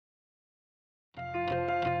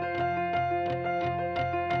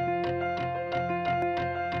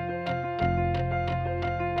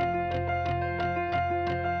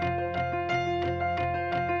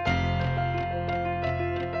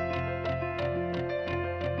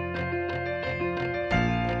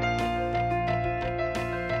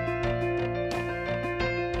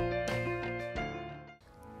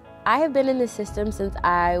I have been in the system since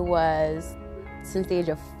the age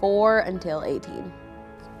of 4 until 18.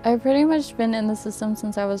 I've pretty much been in the system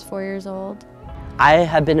since I was 4 years old. I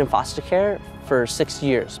have been in foster care for 6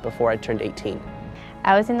 years before I turned 18.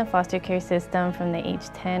 I was in the foster care system from the age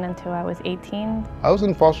 10 until I was 18. I was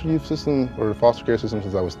in the foster youth system or the foster care system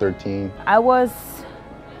since I was 13. I was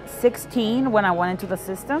 16 when I went into the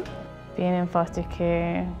system. Being in foster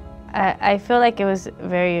care, I feel like it was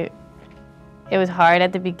hard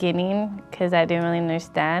at the beginning because I didn't really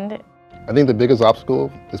understand. I think the biggest obstacle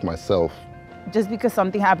is myself. Just because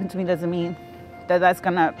something happened to me doesn't mean that that's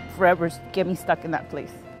gonna forever get me stuck in that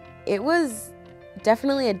place. It was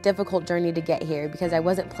definitely a difficult journey to get here because I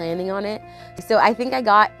wasn't planning on it. So I think I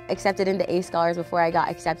got accepted into ACE Scholars before I got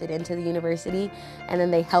accepted into the university, and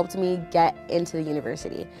then they helped me get into the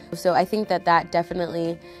university. So I think that that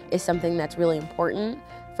definitely is something that's really important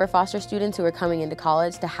for foster students who are coming into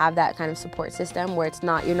college, to have that kind of support system where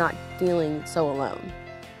you're not feeling so alone.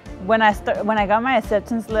 When I got my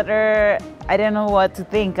acceptance letter, I didn't know what to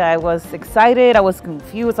think. I was excited, I was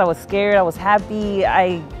confused, I was scared, I was happy.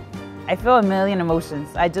 I feel a million emotions.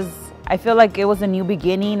 I feel like it was a new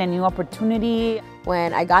beginning, a new opportunity.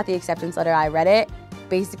 When I got the acceptance letter, I read it,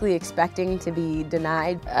 basically expecting to be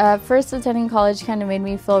denied. First attending college kind of made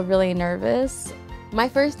me feel really nervous. My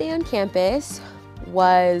first day on campus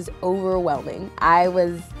was overwhelming. I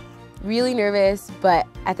was really nervous, but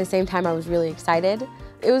at the same time I was really excited.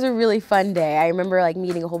 It was a really fun day. I remember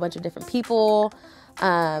meeting a whole bunch of different people,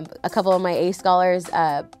 a couple of my ACE Scholars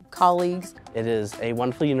colleagues. It is a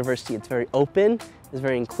wonderful university. It's very open, it's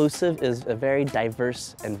very inclusive, it's a very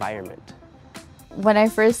diverse environment. When I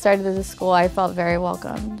first started at the school, I felt very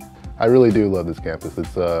welcomed. I really do love this campus.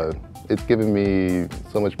 It's given me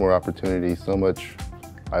so much more opportunity, so much,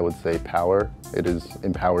 I would say, power. It has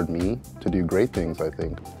empowered me to do great things, I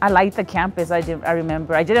think. I liked the campus, I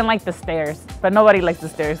remember. I didn't like the stairs, but nobody likes the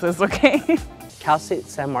stairs, so it's okay. Cal State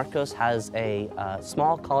San Marcos has a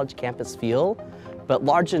small college campus feel, but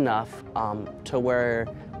large enough to where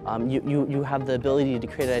you have the ability to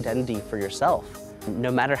create an identity for yourself.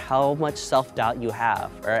 No matter how much self-doubt you have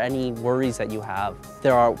or any worries that you have,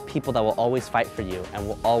 there are people that will always fight for you and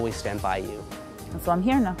will always stand by you. And so I'm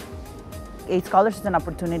here now. ACE Scholars is an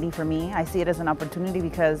opportunity for me. I see it as an opportunity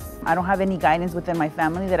because I don't have any guidance within my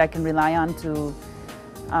family that I can rely on to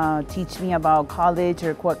teach me about college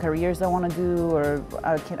or what careers I want to do or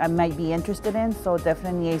I might be interested in. So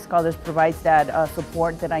definitely ACE Scholars provides that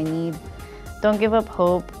support that I need. Don't give up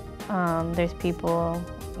hope. There's people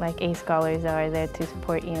like ACE Scholars that are there to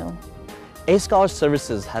support you. ACE Scholars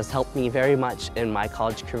Services has helped me very much in my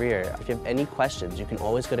college career. If you have any questions, you can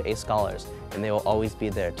always go to ACE Scholars and they will always be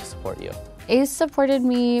there to support you. ACE supported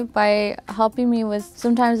me by helping me with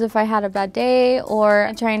sometimes if I had a bad day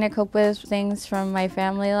or trying to cope with things from my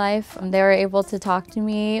family life. They were able to talk to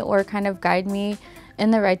me or kind of guide me in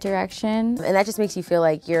the right direction. And that just makes you feel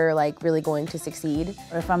like you're really going to succeed.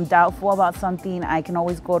 If I'm doubtful about something, I can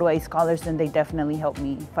always go to ACE Scholars and they definitely help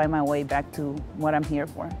me find my way back to what I'm here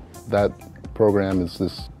for. That program is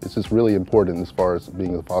just really important as far as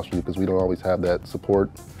being a foster youth because we don't always have that support.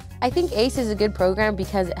 I think ACE is a good program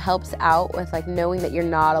because it helps out with knowing that you're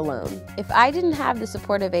not alone. If I didn't have the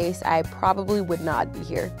support of ACE, I probably would not be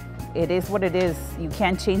here. It is what it is. You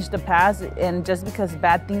can't change the past, and just because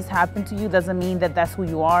bad things happen to you doesn't mean that that's who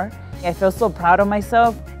you are. I feel so proud of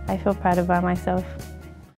myself. I feel proud about myself.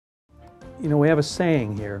 You know, we have a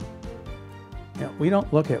saying here. We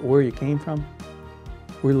don't look at where you came from,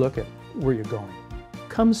 we look at where you're going.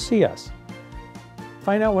 Come see us.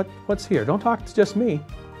 Find out what's here. Don't talk to just me.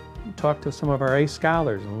 Talk to some of our ACE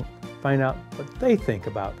Scholars and find out what they think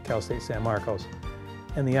about Cal State San Marcos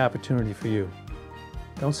and the opportunity for you.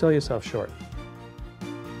 Don't sell yourself short.